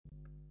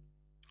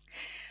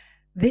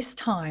This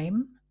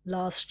time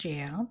last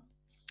year,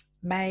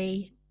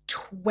 May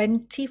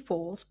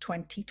 24th,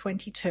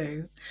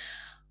 2022,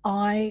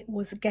 I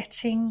was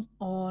getting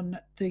on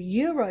the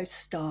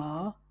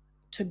Eurostar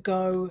to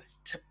go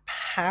to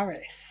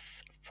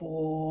Paris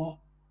for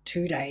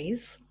 2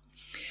 days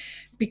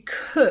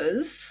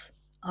because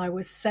I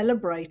was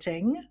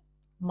celebrating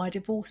my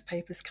divorce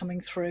papers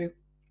coming through.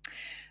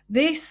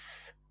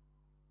 This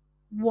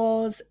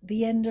was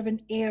the end of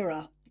an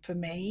era for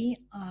me.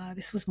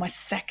 This was my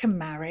second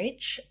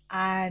marriage,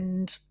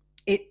 and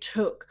it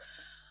took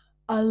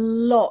a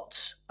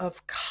lot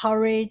of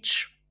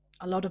courage,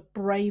 a lot of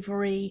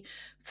bravery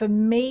for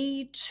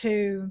me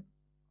to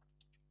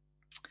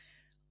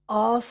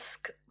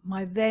ask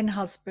my then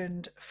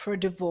husband for a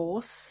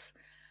divorce.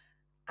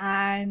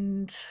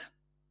 And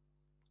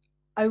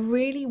I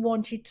really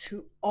wanted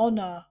to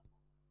honor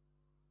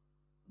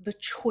the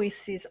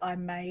choices I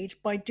made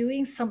by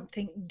doing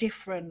something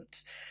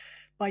different,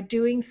 by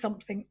doing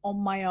something on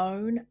my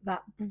own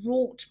that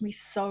brought me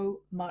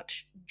so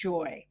much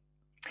joy.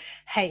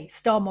 Hey,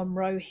 Star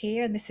Monroe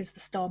here, and this is the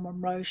Star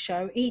Monroe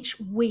Show. Each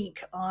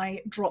week,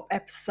 I drop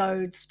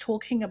episodes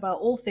talking about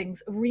all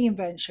things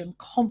reinvention,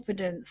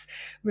 confidence,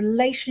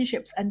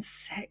 relationships, and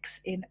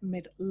sex in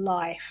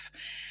midlife.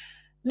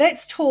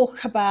 Let's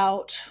talk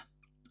about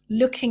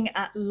looking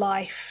at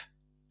life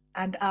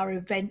and our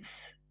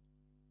events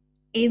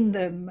in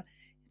them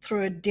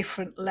through a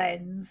different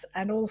lens.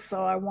 And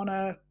also, I want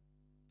to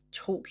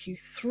talk you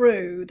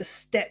through the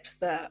steps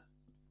that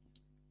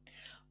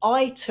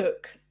I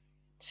took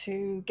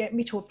to get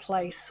me to a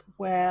place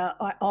where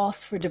I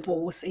asked for a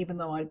divorce, even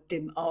though I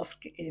didn't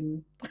ask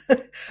in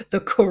the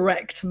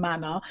correct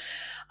manner.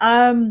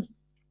 Um,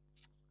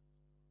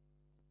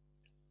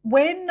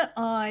 when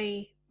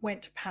I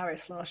went to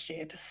Paris last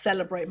year to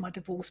celebrate my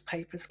divorce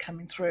papers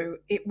coming through,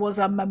 it was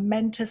a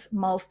momentous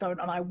milestone,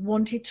 and I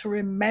wanted to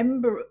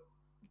remember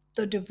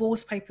the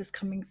divorce papers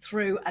coming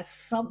through as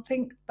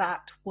something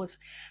that was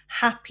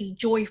happy,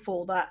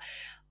 joyful, that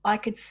I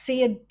could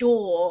see a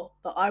door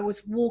that I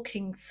was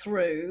walking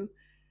through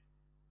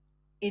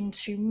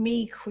into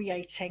me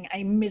creating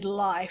a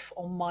midlife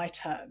on my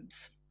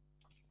terms.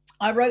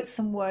 I wrote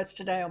some words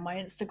today on my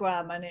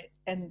Instagram,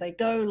 and they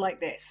go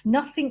like this: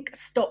 nothing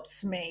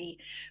stops me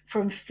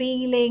from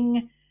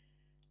feeling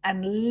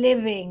and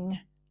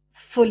living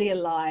fully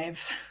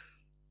alive.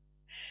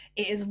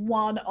 It is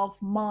one of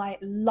my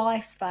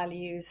life's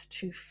values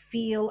to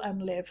feel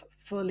and live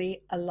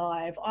fully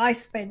alive. I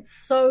spent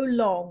so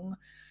long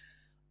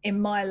in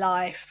my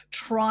life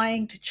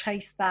trying to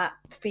chase that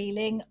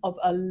feeling of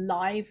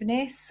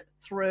aliveness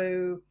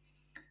through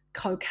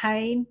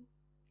cocaine,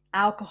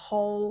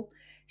 alcohol,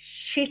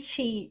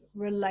 shitty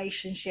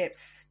relationships,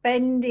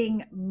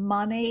 spending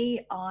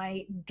money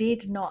I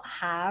did not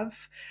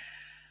have.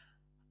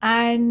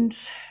 And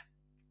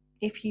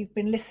if you've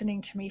been listening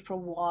to me for a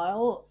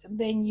while,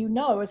 then you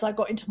know, as I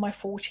got into my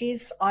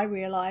 40s, I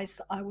realized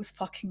that I was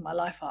fucking my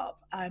life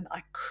up and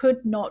I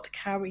could not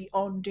carry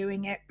on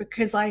doing it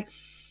because I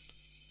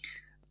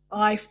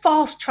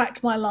fast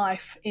tracked my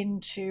life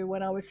into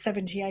when I was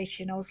 70,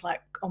 80, and I was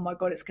like, oh my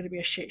God, it's going to be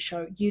a shit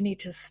show. You need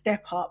to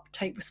step up,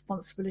 take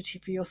responsibility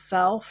for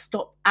yourself,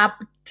 stop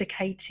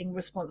abdicating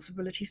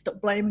responsibility,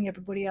 stop blaming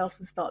everybody else,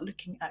 and start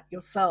looking at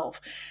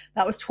yourself.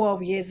 That was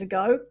 12 years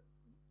ago.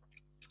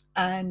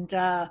 And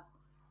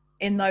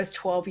in those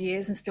 12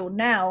 years, and still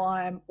now,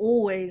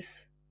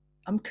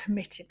 I'm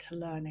committed to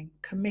learning,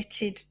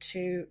 committed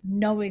to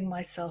knowing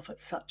myself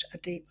at such a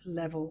deep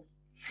level.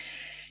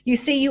 You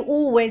see, you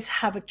always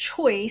have a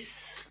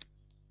choice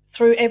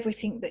through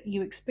everything that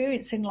you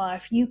experience in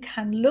life. You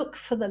can look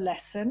for the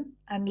lesson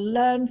and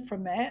learn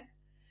from it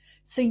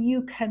so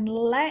you can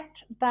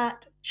let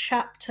that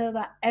chapter,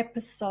 that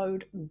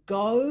episode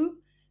go,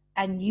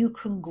 and you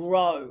can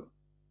grow.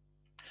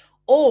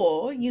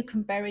 Or you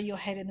can bury your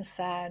head in the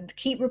sand,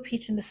 keep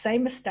repeating the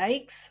same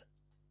mistakes.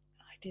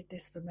 I did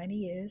this for many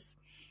years.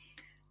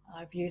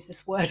 I've used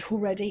this word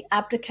already.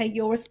 Abdicate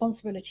your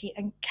responsibility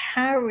and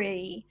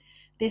carry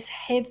this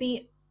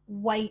heavy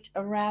weight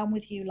around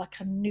with you like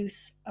a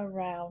noose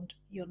around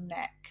your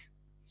neck.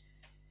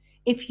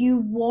 If you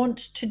want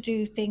to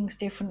do things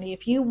differently,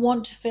 if you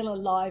want to feel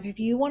alive, if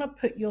you want to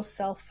put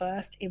yourself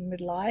first in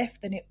midlife,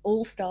 then it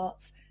all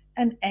starts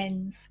and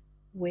ends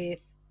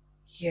with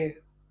you.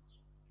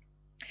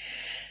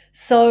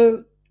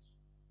 So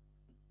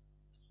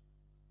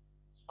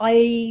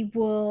I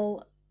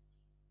will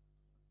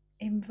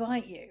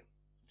invite you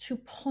to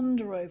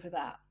ponder over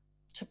that,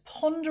 to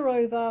ponder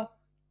over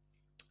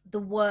the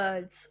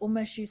words,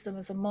 almost use them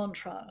as a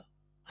mantra.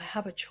 I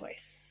have a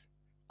choice.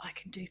 I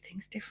can do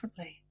things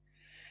differently.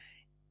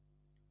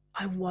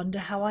 I wonder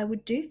how I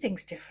would do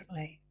things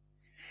differently.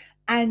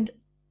 And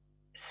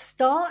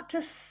start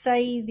to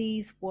say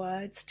these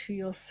words to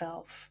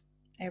yourself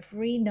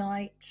every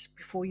night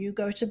before you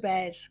go to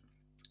bed,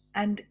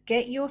 and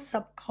get your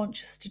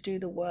subconscious to do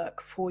the work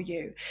for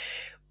you.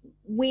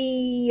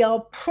 We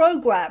are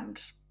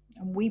programmed,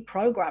 and we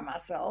program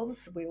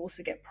ourselves. We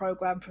also get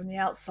programmed from the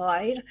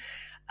outside.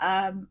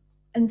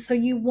 And so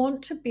you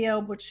want to be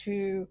able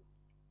to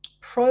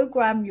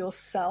program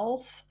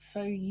yourself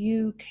so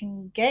you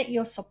can get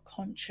your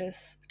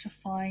subconscious to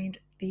find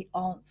the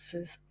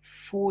answers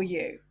for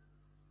you.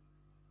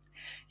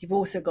 You've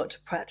also got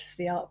to practice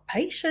the art of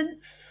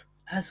patience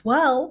as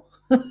well.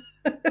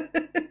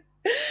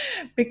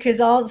 Because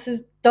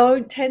answers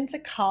don't tend to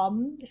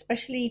come,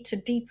 especially to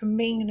deep and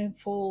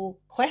meaningful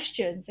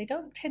questions. They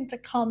don't tend to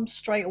come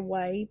straight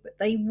away, but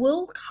they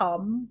will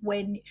come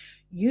when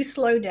you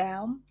slow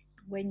down,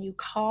 when you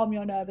calm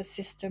your nervous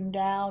system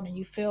down, and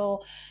you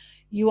feel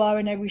you are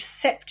in a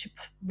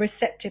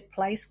receptive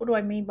place. What do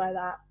I mean by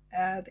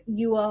that?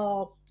 You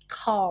are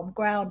calm,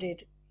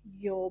 grounded.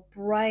 Your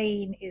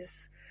brain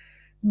is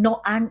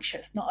not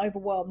anxious, not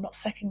overwhelmed, not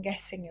second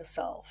guessing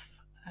yourself.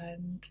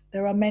 And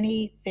there are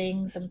many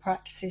things and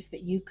practices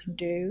that you can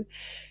do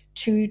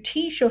to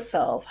teach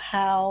yourself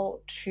how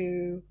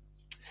to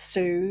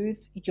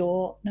soothe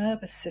your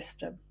nervous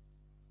system.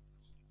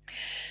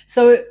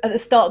 So, at the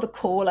start of the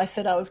call, I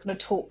said I was going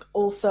to talk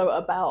also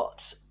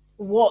about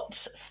what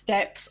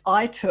steps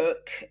I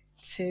took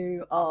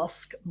to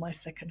ask my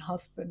second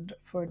husband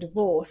for a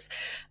divorce.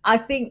 I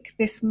think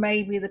this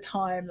may be the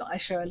time that I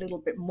share a little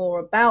bit more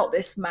about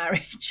this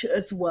marriage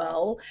as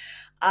well.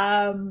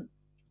 Um,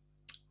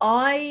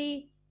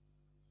 I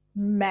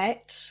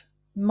met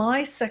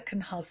my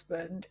second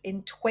husband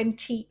in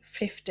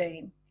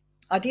 2015.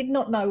 I did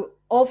not know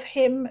of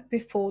him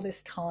before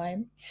this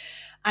time,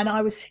 and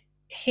I was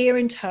here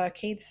in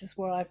Turkey. This is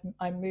where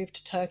I moved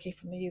to Turkey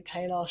from the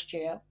UK last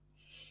year.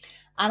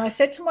 And I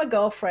said to my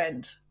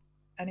girlfriend,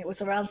 and it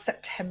was around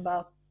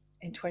September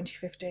in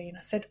 2015,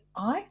 I said,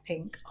 I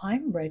think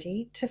I'm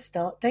ready to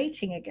start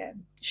dating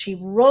again. She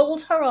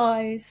rolled her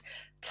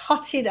eyes,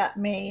 tutted at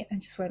me,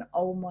 and just went,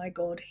 oh my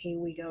God, here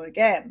we go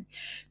again.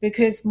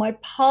 Because my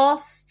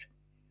past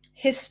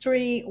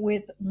history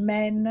with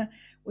men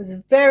was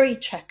very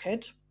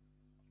checkered.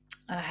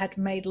 I had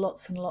made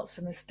lots and lots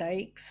of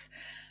mistakes.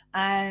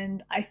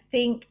 And I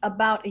think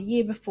about a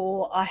year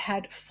before, I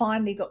had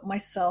finally got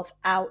myself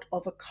out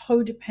of a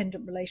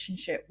codependent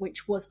relationship,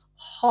 which was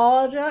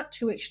harder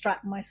to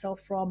extract myself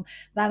from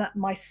than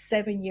my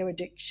 7-year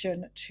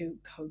addiction to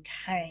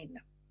cocaine.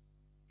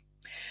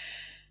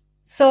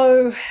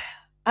 So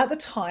at the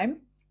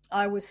time,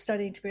 I was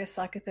studying to be a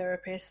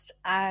psychotherapist,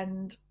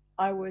 and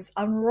I was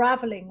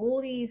unraveling all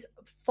these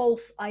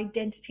false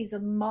identities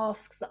and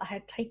masks that I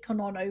had taken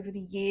on over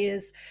the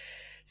years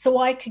so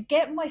I could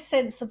get my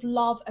sense of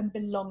love and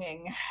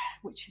belonging,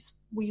 which is,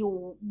 we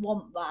all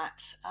want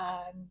that.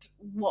 And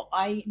what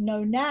I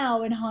know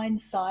now in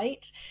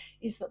hindsight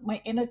is that my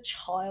inner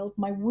child,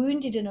 my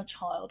wounded inner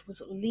child,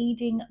 was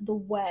leading the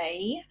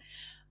way.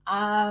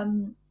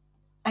 Um,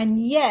 and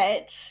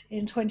yet,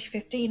 in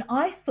 2015,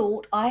 I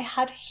thought I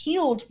had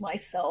healed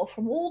myself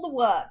from all the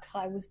work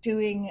I was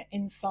doing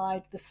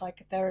inside the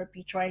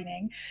psychotherapy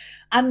training.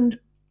 And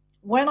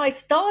when I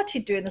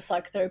started doing the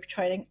psychotherapy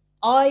training,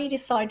 I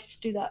decided to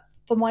do that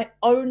for my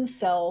own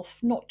self,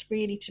 not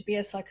really to be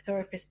a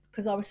psychotherapist,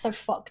 because I was so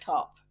fucked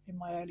up in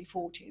my early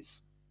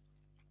 40s.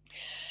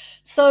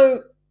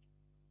 So,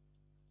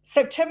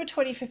 September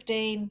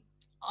 2015,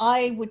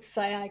 I would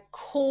say I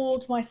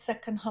called my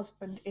second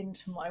husband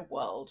into my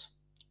world.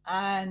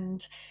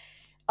 And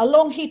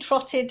along he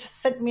trotted,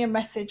 sent me a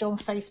message on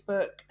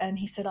Facebook, and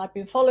he said, I've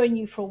been following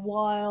you for a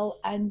while.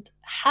 And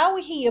how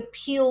he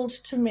appealed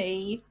to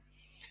me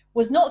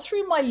was not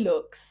through my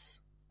looks.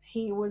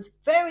 He was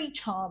very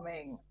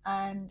charming,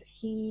 and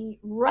he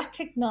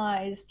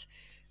recognized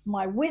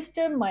my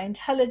wisdom, my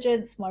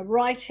intelligence, my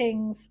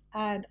writings,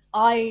 and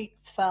I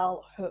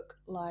fell hook,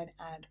 line,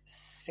 and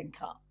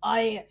sinker.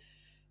 I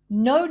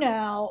know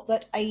now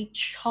that a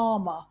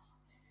charmer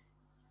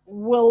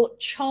will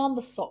charm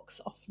the socks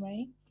off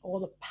me,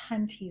 or the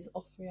panties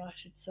off me, I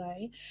should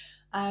say.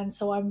 And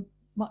so I'm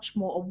much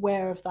more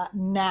aware of that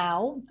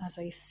now as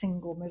a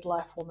single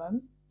midlife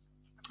woman.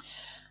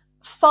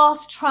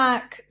 Fast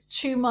track,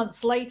 2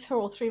 months later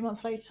or 3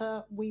 months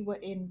later, we were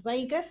in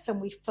Vegas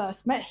and we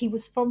first met. He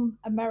was from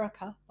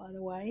America, by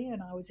the way,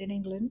 and I was in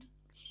England.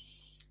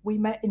 We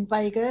met in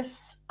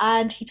Vegas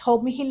and he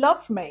told me he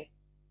loved me.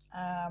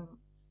 Um,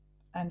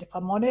 and if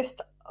I'm honest,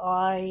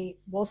 I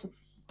wasn't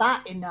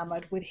that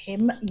enamored with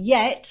him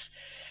yet.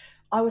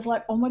 I was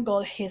like, oh my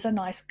God, he's a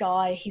nice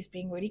guy. He's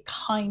being really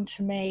kind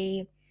to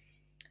me.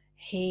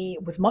 He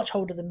was much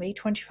older than me,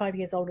 25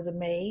 years older than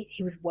me.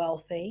 He was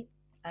wealthy.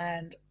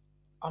 And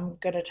I'm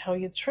going to tell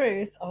you the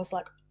truth. I was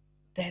like,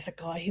 there's a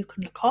guy who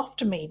can look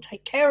after me,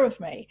 take care of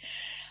me.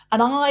 And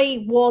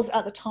I was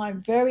at the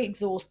time very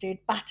exhausted,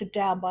 battered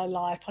down by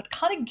life. I'd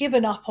kind of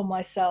given up on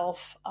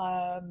myself.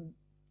 And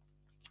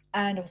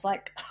I was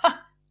like,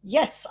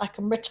 yes, I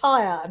can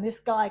retire and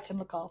this guy can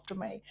look after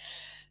me.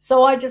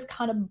 So I just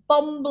kind of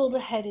bumbled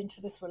ahead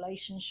into this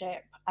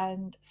relationship.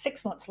 And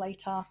 6 months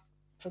later,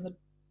 from the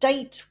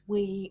date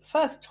we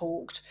first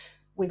talked,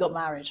 we got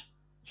married.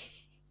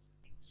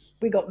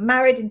 We got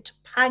married in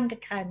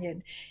Topanga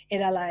Canyon in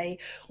LA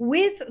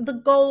with the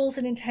goals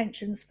and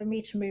intentions for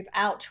me to move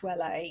out to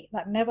LA.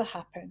 That never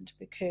happened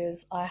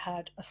because I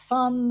had a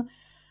son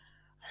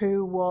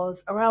who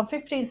was around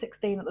 15,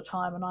 16 at the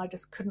time, and I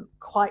just couldn't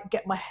quite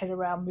get my head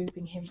around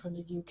moving him from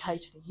the UK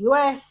to the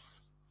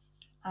US.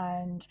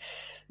 And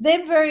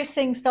then various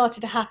things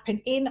started to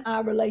happen in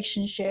our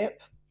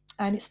relationship.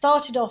 And it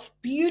started off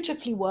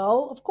beautifully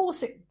well. Of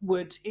course, it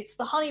would. It's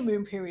the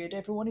honeymoon period.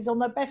 Everyone is on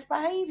their best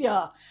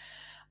behavior.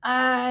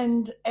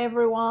 And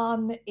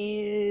everyone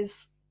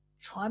is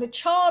trying to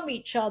charm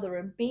each other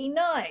and be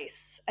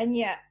nice. And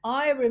yet,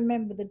 I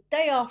remember the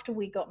day after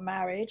we got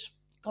married,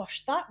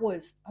 gosh, that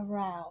was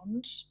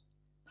around,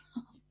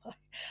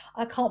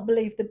 I can't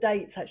believe the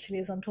dates actually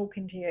as I'm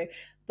talking to you.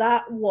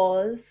 That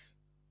was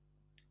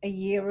a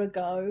year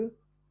ago.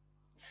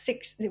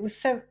 It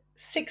was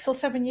 6 or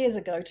 7 years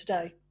ago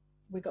today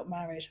we got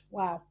married.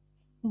 Wow.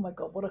 Oh my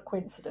God, what a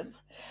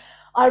coincidence.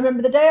 I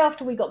remember the day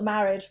after we got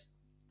married,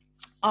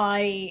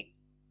 I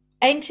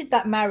entered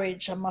that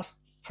marriage, I must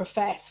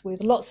profess,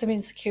 with lots of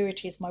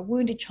insecurities. My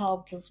wounded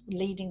child was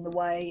leading the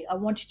way. I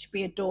wanted to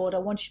be adored. I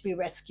wanted to be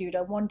rescued.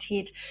 I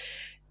wanted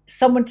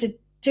someone to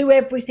do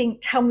everything,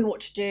 tell me what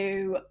to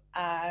do.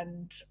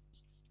 And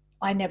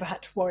I never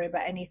had to worry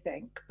about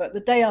anything. But the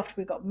day after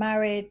we got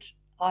married,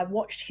 I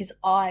watched his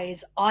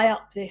eyes eye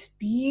up this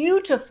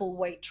beautiful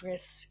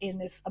waitress in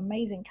this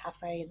amazing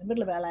cafe in the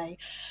middle of LA,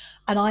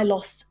 and I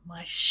lost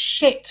my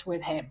shit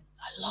with him.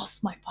 I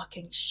lost my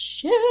fucking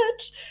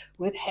shit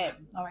with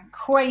him. I went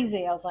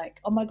crazy. I was like,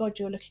 oh my God,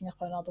 you're looking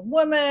up another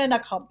woman. I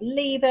can't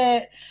believe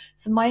it.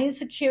 So my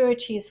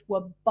insecurities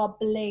were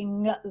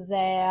bubbling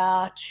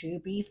there to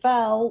be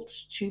felt,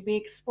 to be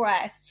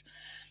expressed.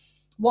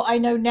 What I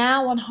know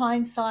now on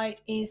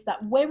hindsight is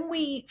that when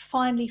we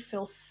finally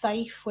feel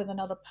safe with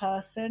another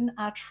person,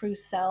 our true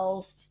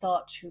selves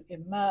start to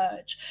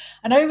emerge.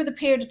 And over the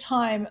period of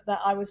time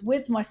that I was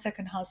with my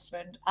second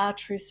husband, our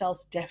true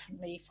selves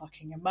definitely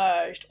fucking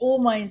emerged. All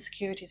my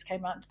insecurities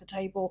came out to the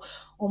table,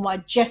 all my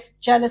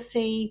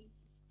jealousy,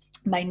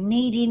 my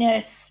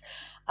neediness,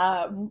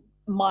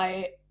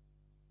 my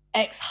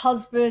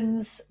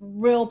ex-husband's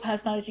real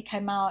personality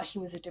came out. He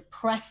was a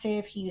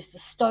depressive. He used to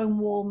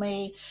stonewall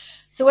me.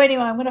 So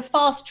anyway, I'm going to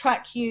fast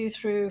track you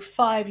through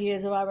 5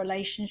 years of our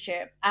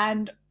relationship,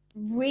 and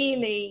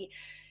really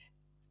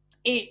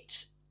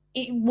it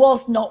it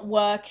was not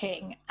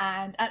working.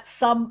 And at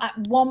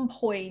one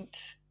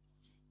point,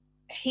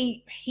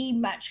 he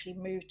actually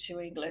moved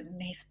to England,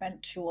 and he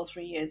spent 2 or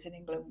 3 years in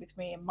England with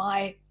me in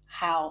my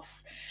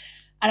house.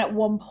 And at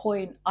one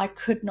point, I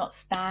could not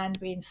stand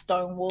being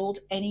stonewalled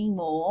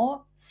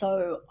anymore.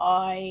 So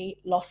I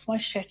lost my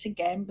shit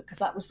again, because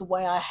that was the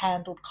way I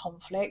handled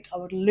conflict. I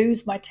would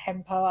lose my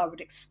temper, I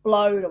would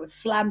explode, I would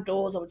slam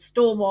doors, I would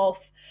storm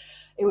off.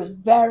 It was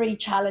very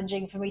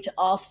challenging for me to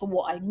ask for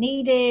what I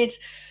needed.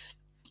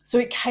 So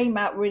it came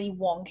out really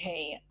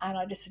wonky. And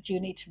I just said, you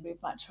need to move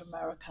back to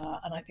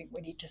America. And I think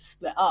we need to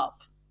split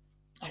up.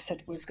 I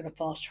said we was going to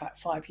fast track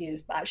 5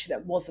 years, but actually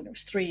that wasn't. It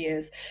was 3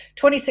 years.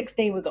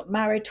 2016, we got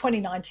married.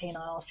 2019,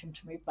 I asked him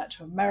to move back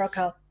to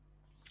America.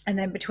 And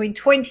then between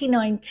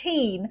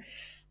 2019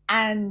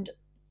 and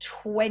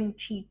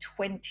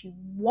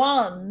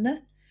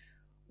 2021,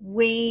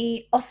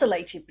 we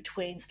oscillated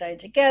between staying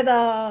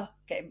together,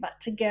 getting back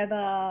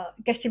together,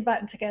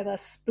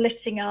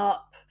 splitting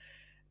up,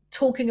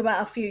 talking about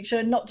our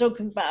future, not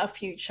talking about our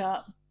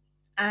future.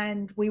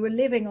 And we were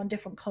living on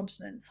different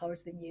continents. I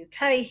was in the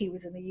UK, he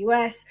was in the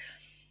US.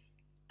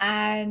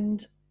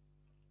 And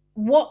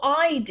what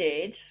I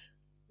did,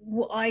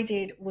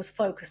 was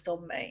focused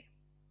on me.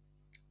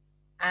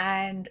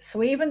 And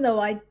so even though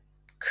I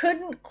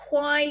couldn't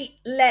quite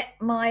let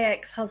my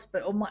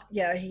ex-husband, or my,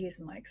 yeah, he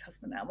is my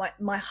ex-husband now,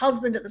 my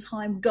husband at the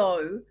time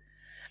go,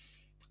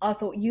 I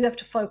thought, you have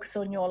to focus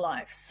on your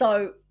life.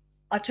 So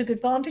I took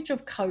advantage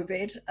of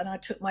COVID and I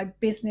took my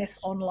business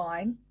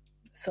online.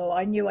 So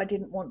I knew I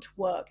didn't want to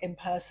work in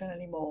person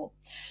anymore.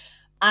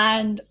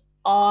 And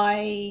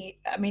I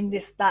mean,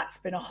 that's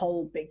been a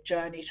whole big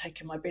journey,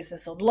 taking my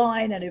business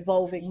online and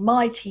evolving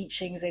my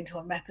teachings into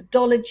a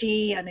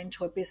methodology and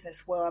into a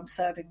business where I'm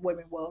serving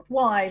women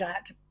worldwide. I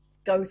had to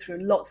go through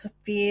lots of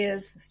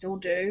fears, and still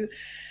do,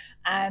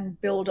 and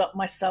build up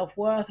my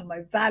self-worth and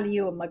my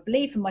value and my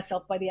belief in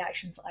myself by the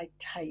actions I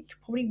take.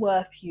 Probably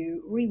worth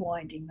you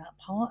rewinding that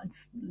part and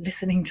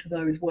listening to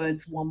those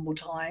words one more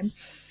time.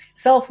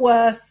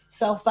 Self-worth,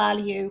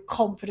 self-value,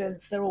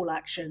 confidence, they're all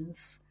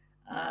actions.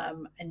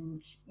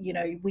 And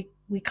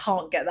we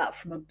can't get that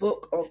from a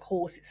book or a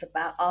course. It's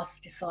about us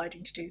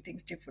deciding to do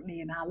things differently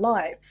in our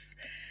lives.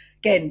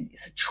 Again,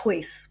 it's a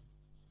choice.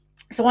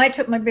 So I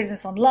took my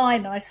business online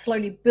and I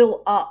slowly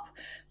built up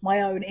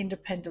my own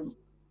independent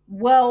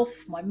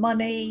wealth, my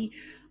money,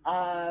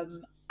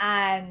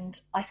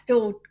 and I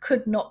still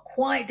could not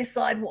quite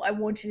decide what I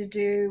wanted to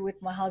do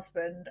with my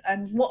husband.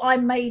 And what I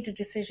made a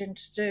decision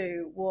to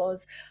do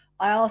was,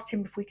 I asked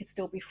him if we could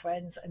still be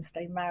friends and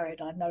stay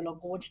married. I no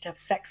longer wanted to have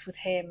sex with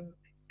him.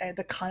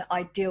 The kind of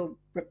ideal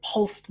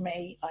repulsed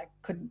me. I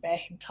couldn't bear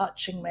him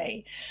touching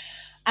me.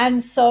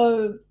 And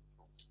so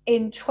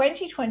in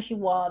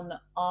 2021,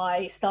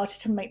 I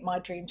started to make my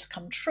dreams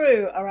come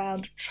true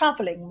around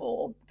traveling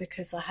more,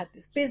 because I had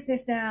this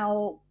business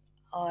now.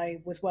 I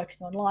was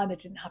working online. I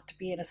didn't have to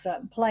be in a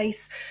certain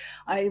place.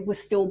 I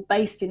was still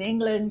based in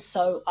England.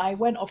 So I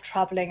went off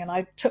traveling and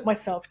I took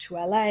myself to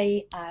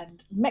LA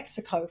and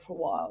Mexico for a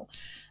while.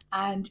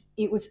 And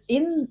it was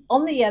in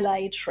on the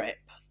LA trip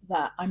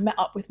that I met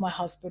up with my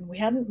husband. We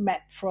hadn't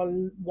met for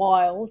a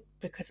while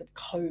because of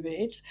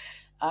COVID.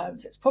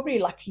 So it's probably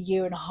like a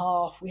year and a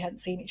half. We hadn't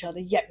seen each other,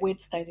 yet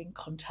we'd stayed in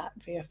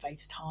contact via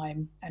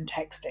FaceTime and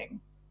texting.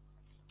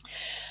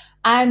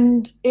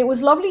 And it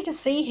was lovely to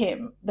see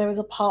him. There was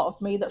a part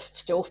of me that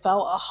still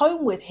felt at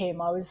home with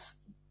him. I was,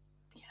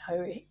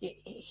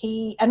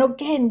 and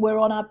again, we're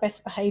on our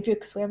best behavior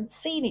because we haven't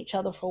seen each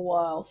other for a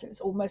while. So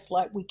it's almost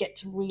like we get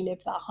to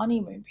relive that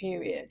honeymoon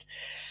period.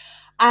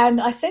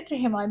 And I said to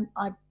him,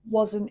 I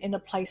wasn't in a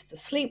place to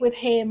sleep with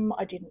him.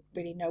 I didn't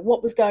really know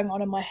what was going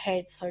on in my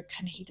head. So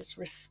can he just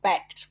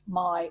respect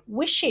my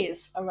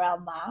wishes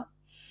around that?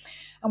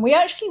 And we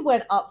actually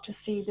went up to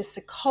see the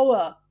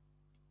sequoia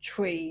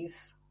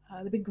trees,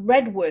 the big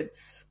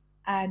redwoods.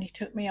 And he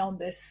took me on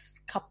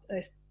this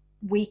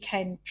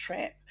weekend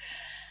trip.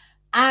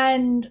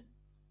 And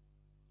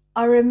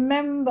I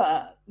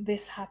remember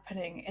this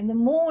happening in the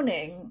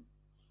morning.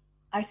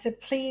 I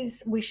said,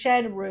 please, we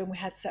shared a room, we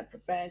had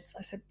separate beds.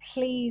 I said,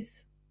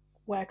 please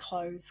wear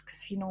clothes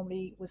because he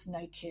normally was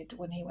naked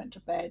when he went to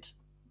bed.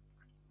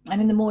 And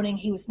in the morning,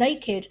 he was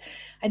naked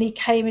and he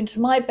came into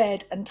my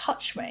bed and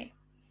touched me.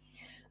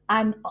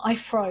 And I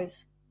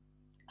froze.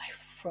 I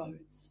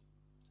froze.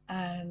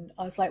 And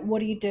I was like,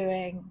 what are you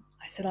doing?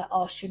 I said, I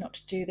asked you not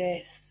to do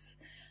this.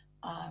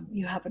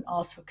 You haven't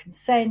asked for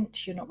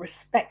consent. You're not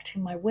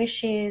respecting my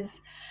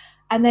wishes.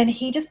 And then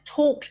he just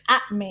talked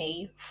at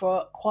me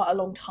for quite a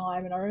long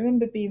time. And I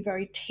remember being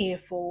very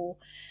tearful.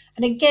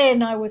 And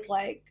again, I was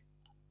like,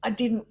 I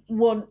didn't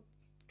want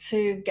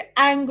to get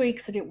angry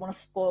because I didn't want to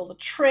spoil the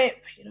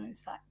trip.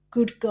 It's that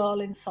good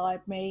girl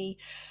inside me.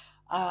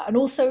 And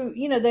also,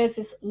 there's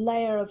this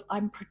layer of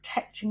I'm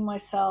protecting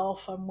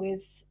myself.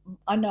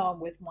 I know I'm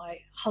with my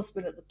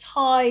husband at the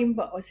time,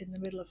 but I was in the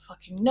middle of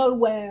fucking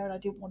nowhere and I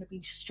didn't want to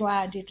be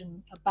stranded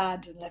and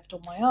abandoned, left on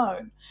my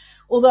own.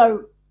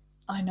 Although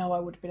I know I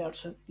would have been able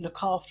to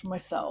look after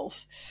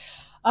myself.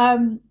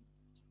 But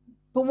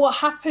what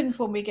happens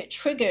when we get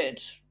triggered,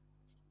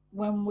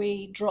 when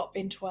we drop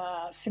into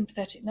our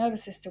sympathetic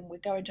nervous system, we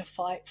go into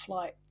fight,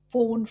 flight,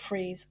 fawn,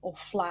 freeze, or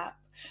flap.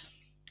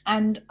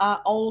 And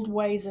our old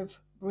ways of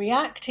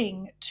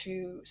reacting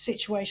to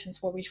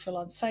situations where we feel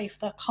unsafe,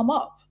 they'll come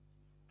up.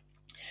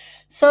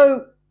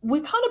 So we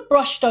kind of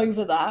brushed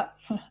over that,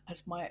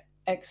 as my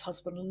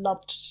ex-husband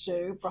loved to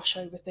do, brush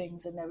over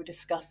things and never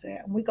discuss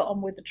it. And we got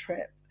on with the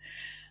trip.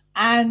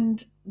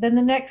 And then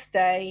the next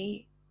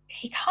day,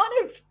 he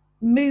kind of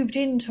moved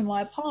into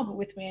my apartment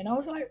with me. And I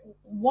was like,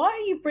 why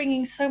are you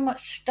bringing so much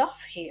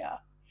stuff here?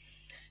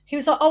 He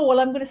was like, oh, well,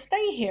 I'm going to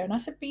stay here. And I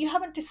said, but you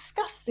haven't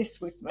discussed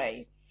this with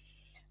me.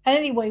 And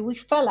anyway, we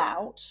fell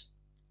out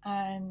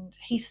and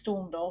he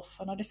stormed off.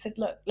 And I just said,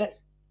 look,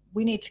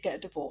 we need to get a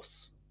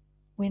divorce.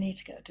 We need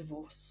to get a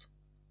divorce.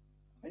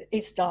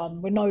 It's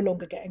done. We're no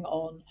longer getting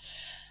on.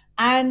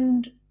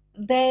 And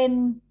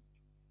then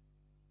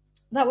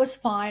that was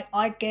fine.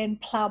 I again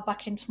plowed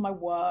back into my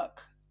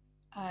work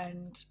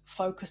and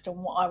focused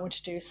on what I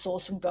wanted to do, saw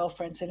some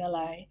girlfriends in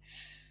LA.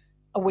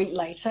 A week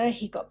later,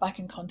 he got back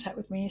in contact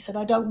with me. He said,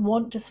 I don't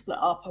want to split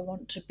up. I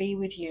want to be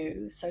with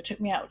you. So he took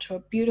me out to a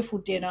beautiful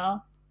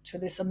dinner to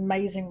this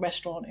amazing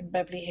restaurant in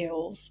Beverly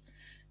Hills,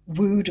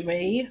 wooed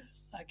me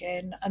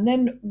again. And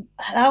then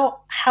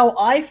how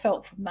I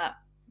felt from that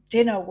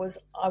dinner was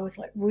I was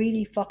like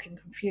really fucking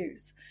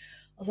confused.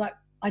 I was like,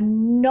 I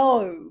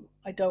know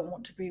I don't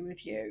want to be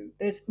with you.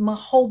 My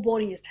whole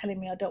body is telling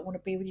me I don't want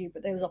to be with you,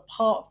 but there was a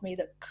part of me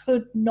that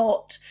could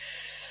not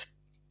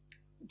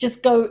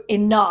just go,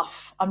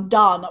 enough. I'm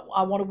done.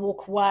 I want to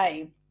walk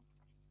away.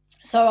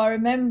 So I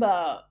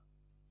remember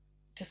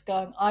just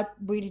going, I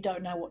really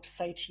don't know what to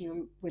say to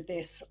you with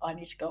this. I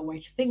need to go away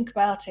to think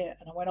about it.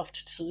 And I went off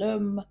to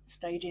Tulum,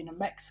 stayed in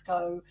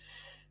Mexico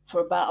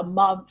for about a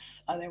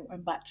month, and then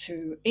went back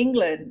to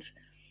England.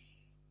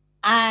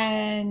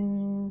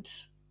 And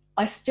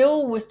I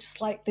still was just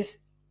like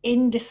this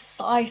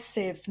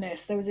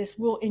indecisiveness. There was this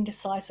real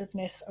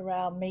indecisiveness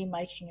around me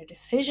making a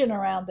decision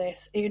around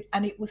this.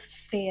 And it was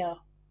fear.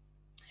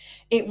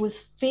 It was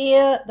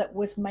fear that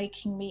was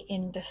making me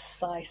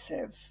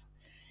indecisive.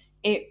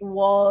 It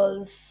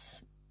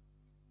was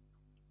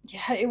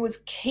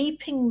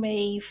keeping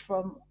me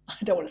from, I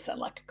don't want to sound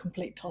like a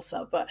complete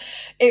toss-up, but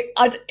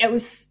it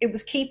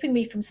was keeping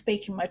me from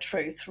speaking my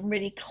truth, from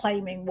really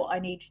claiming what I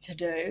needed to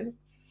do.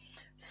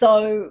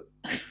 So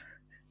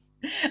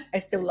I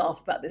still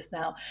laugh about this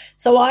now.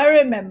 So I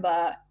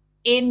remember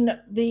in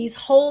these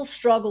whole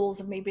struggles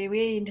of me being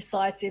really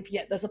indecisive,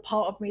 yet there's a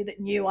part of me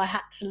that knew I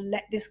had to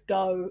let this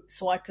go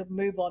so I could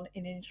move on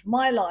into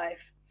my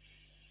life.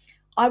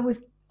 I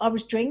was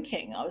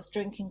drinking. I was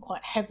drinking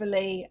quite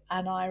heavily,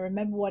 and I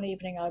remember one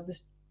evening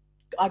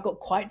I got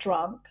quite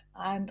drunk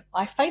and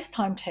I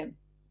FaceTimed him.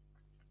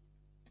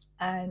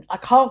 And I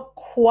can't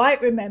quite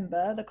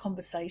remember the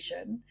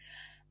conversation.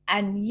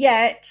 And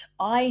yet,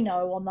 I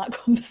know on that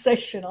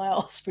conversation, I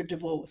asked for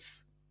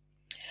divorce.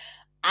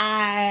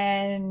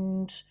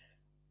 And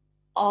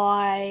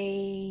I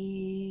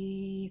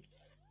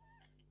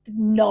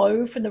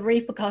know from the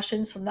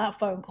repercussions from that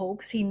phone call,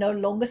 because he no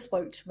longer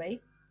spoke to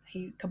me,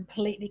 he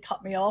completely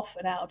cut me off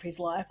and out of his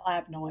life. I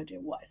have no idea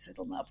what I said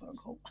on that phone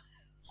call.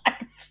 I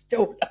have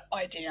still no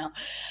idea.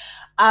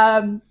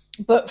 Um,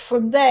 but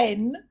from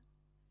then,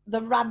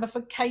 the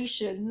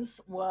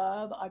ramifications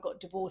were that I got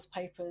divorce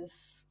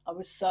papers. I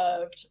was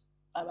served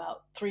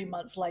about 3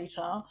 months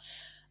later.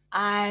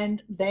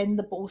 And then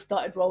the ball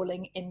started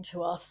rolling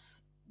into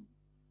us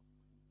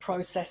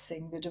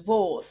processing the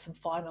divorce and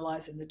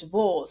finalizing the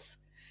divorce.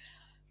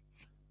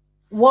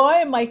 Why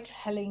am I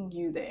telling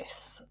you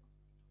this?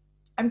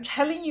 I'm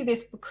telling you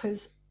this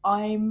because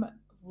I'm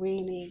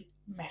really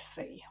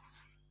messy.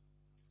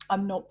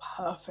 I'm not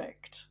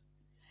perfect.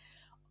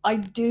 I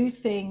do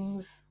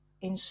things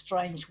in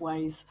strange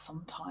ways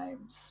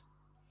sometimes.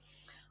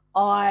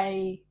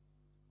 I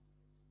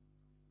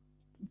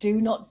do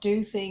not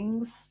do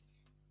things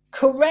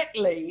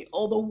correctly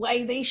or the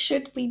way they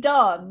should be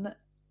done.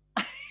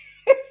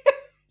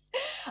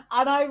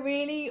 And I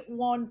really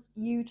want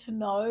you to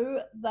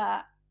know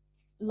that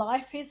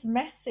life is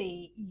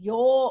messy.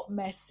 You're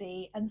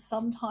messy. And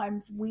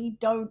sometimes we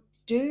don't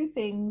do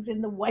things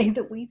in the way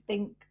that we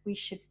think we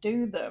should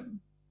do them.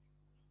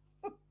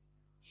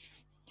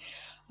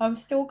 I'm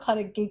still kind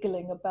of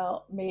giggling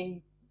about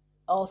me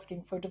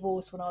asking for a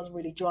divorce when I was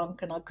really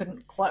drunk and I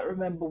couldn't quite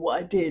remember what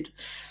I did.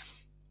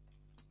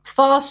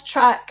 Fast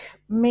track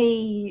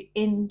me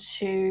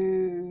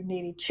into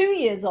nearly 2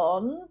 years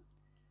on.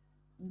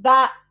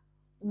 That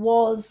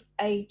was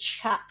a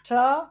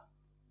chapter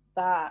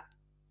that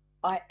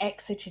I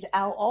exited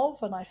out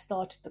of, and I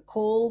started the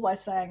call by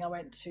saying I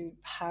went to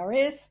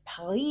Paris,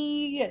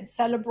 and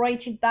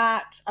celebrated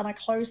that, and I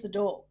closed the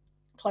door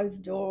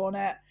on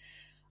it.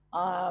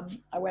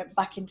 I went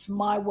back into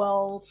my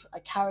world. I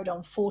carried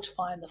on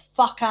fortifying the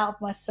fuck out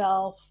of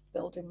myself,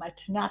 building my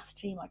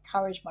tenacity, my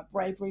courage, my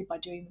bravery by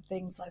doing the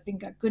things I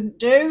think I couldn't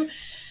do.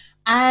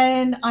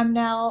 And I'm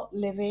now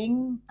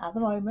living at the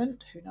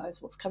moment, who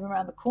knows what's coming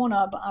around the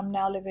corner, but I'm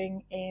now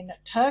living in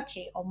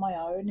Turkey on my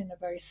own in a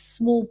very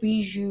small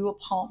bijou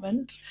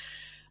apartment.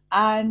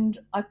 And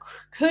I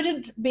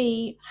couldn't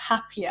be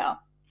happier.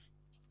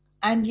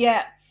 And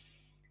yet,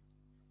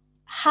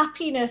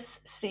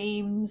 happiness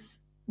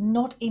seems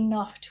not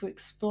enough to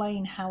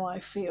explain how I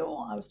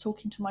feel. I was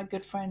talking to my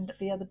good friend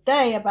the other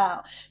day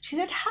she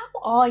said, "How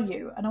are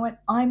you?" And I went,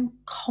 "I'm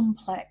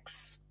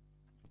complex.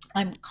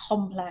 I'm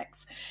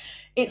complex."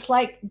 It's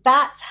like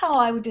that's how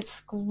I would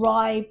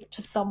describe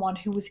to someone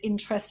who was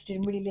interested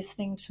in really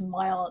listening to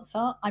my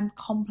answer. I'm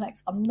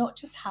complex. I'm not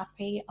just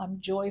happy, I'm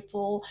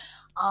joyful.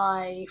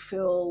 I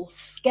feel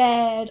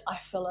scared. I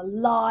feel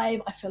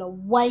alive. I feel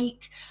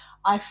awake.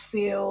 I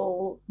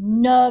feel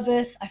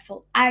nervous. I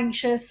feel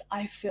anxious.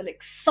 I feel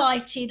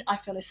excited. I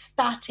feel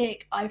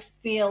ecstatic. I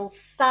feel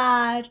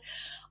sad.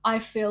 I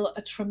feel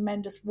a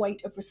tremendous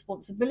weight of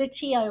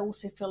responsibility. I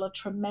also feel a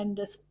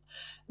tremendous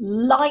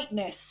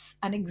lightness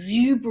and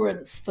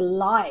exuberance for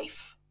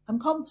life. I'm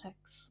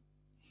complex.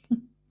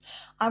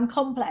 I'm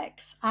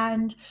complex.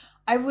 And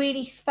I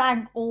really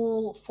thank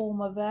all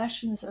former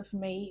versions of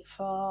me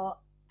for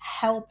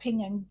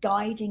helping and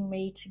guiding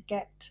me to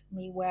get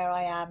me where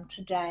I am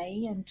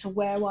today and to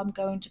where I'm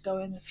going to go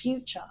in the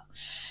future.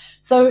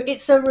 So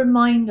it's a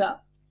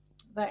reminder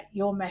that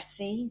you're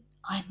messy.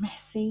 I'm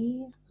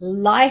messy.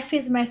 Life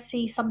is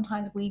messy.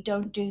 Sometimes we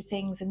don't do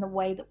things in the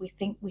way that we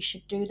think we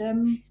should do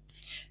them.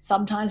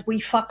 Sometimes we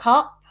fuck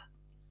up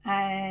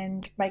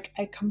and make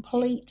a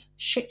complete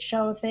shit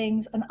show of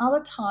things. And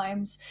other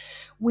times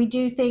we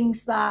do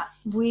things that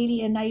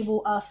really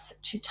enable us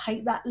to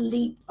take that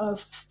leap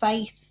of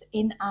faith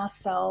in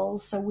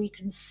ourselves so we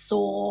can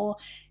soar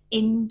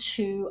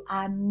into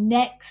our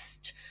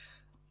next,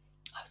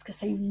 I was going to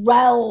say,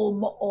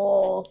 realm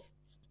or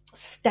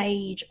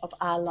stage of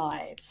our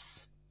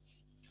lives.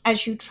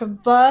 As you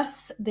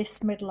traverse this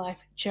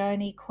midlife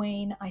journey,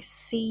 Queen, I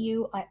see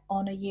you, I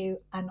honor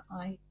you, and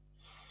I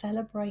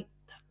celebrate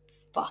the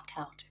fuck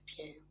out of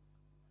you.